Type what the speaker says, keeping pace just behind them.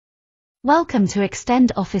Welcome to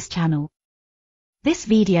Extend Office channel. This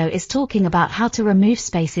video is talking about how to remove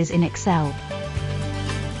spaces in Excel.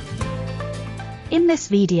 In this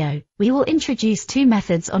video, we will introduce two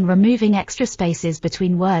methods on removing extra spaces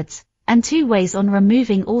between words, and two ways on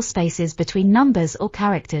removing all spaces between numbers or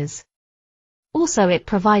characters. Also, it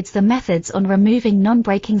provides the methods on removing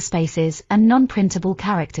non-breaking spaces and non-printable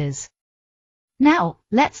characters. Now,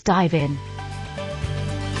 let's dive in.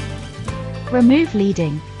 Remove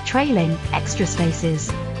leading, trailing, extra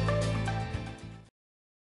spaces.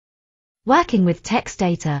 Working with text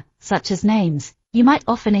data, such as names, you might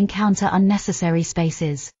often encounter unnecessary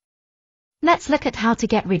spaces. Let's look at how to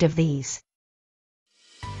get rid of these.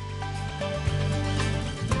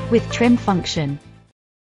 With trim function.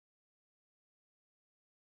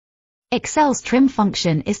 Excel's trim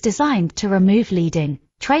function is designed to remove leading,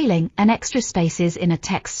 trailing, and extra spaces in a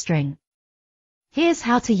text string. Here's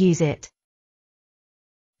how to use it.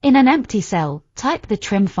 In an empty cell, type the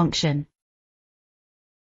trim function.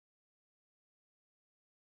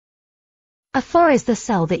 A4 is the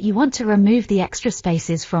cell that you want to remove the extra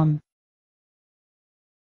spaces from.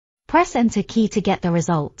 Press Enter key to get the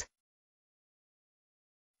result.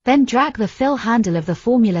 Then drag the fill handle of the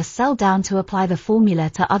formula cell down to apply the formula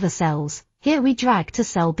to other cells. Here we drag to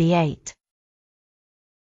cell B8.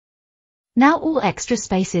 Now all extra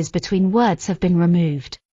spaces between words have been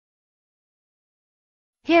removed.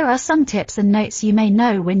 Here are some tips and notes you may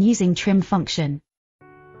know when using trim function.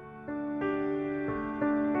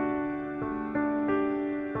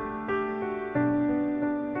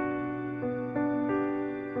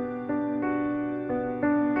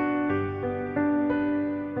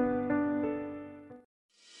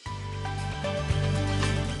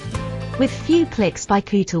 With few clicks by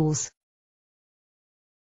Kutools.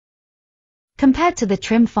 Compared to the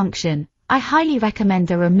trim function, I highly recommend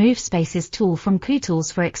the Remove Spaces tool from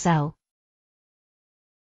Kutools for Excel.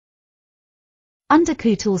 Under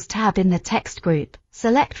Kutools tab in the text group,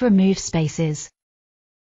 select Remove Spaces.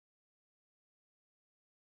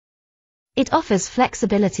 It offers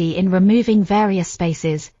flexibility in removing various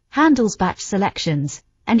spaces, handles batch selections,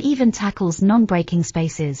 and even tackles non-breaking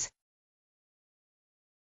spaces.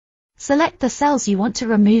 Select the cells you want to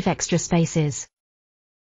remove extra spaces.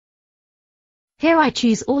 Here I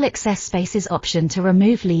choose All Excess Spaces option to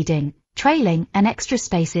remove leading, trailing, and extra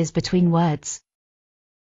spaces between words.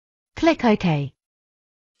 Click OK.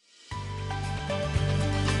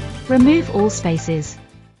 Remove all spaces.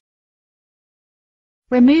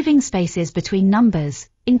 Removing spaces between numbers,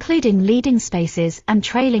 including leading spaces and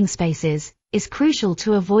trailing spaces, is crucial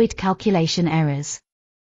to avoid calculation errors.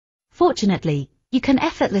 Fortunately, you can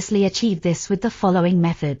effortlessly achieve this with the following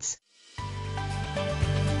methods.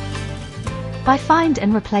 By Find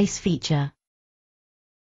and Replace feature.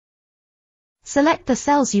 Select the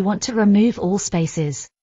cells you want to remove all spaces.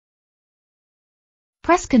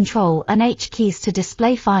 Press Ctrl and H keys to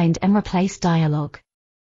display Find and Replace dialog.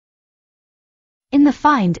 In the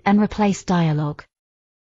Find and Replace dialog,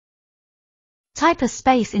 type a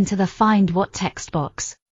space into the Find What text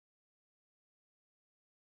box.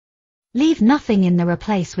 Leave nothing in the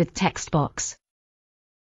Replace with text box.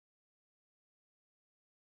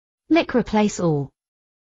 Click Replace All.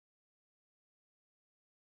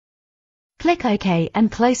 Click OK and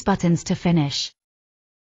Close buttons to finish.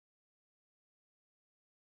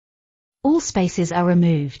 All spaces are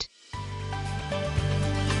removed.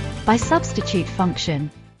 By Substitute function.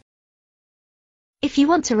 If you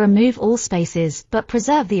want to remove all spaces but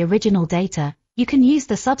preserve the original data, you can use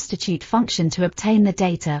the Substitute function to obtain the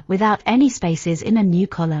data without any spaces in a new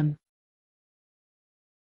column.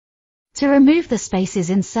 To remove the spaces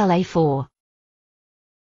in cell A4,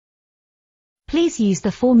 please use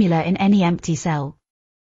the formula in any empty cell.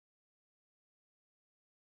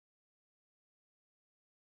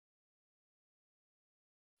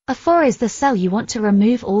 A4 is the cell you want to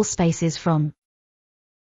remove all spaces from.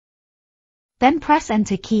 Then press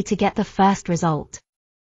Enter key to get the first result.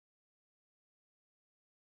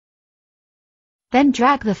 Then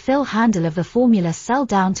drag the fill handle of the formula cell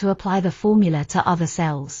down to apply the formula to other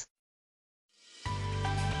cells.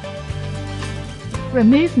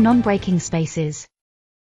 Remove non-breaking spaces.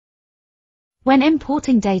 When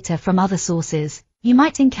importing data from other sources, you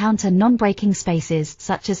might encounter non-breaking spaces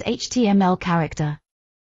such as HTML character,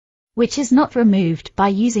 which is not removed by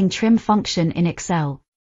using trim function in Excel.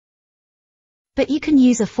 But you can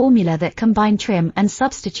use a formula that combine trim and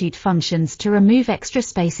substitute functions to remove extra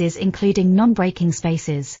spaces including non-breaking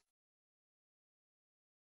spaces.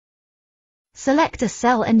 Select a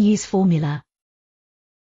cell and use formula.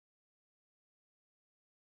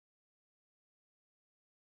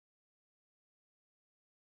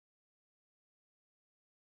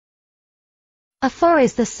 A4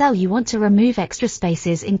 is the cell you want to remove extra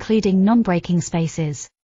spaces including non-breaking spaces.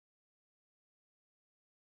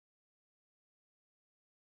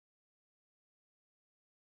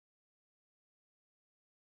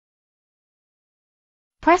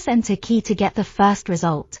 Press Enter key to get the first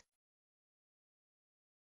result.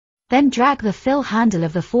 Then drag the fill handle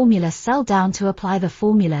of the formula cell down to apply the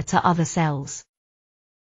formula to other cells.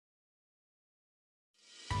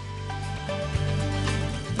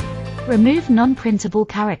 Remove non-printable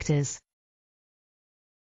characters.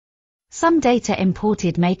 Some data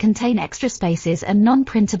imported may contain extra spaces and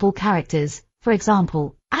non-printable characters, for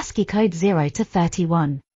example, ASCII code 0 to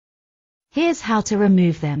 31. Here's how to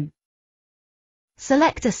remove them.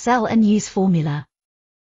 Select a cell and use formula.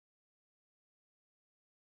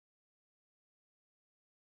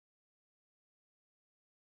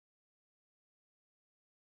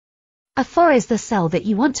 A4 is the cell that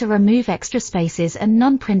you want to remove extra spaces and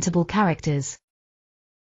non-printable characters.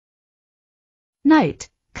 Note: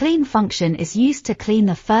 clean function is used to clean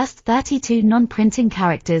the first 32 non-printing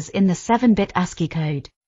characters in the 7-bit ASCII code.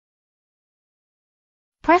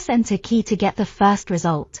 Press Enter key to get the first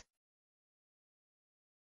result.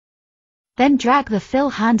 Then drag the fill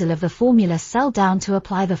handle of the formula cell down to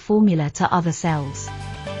apply the formula to other cells.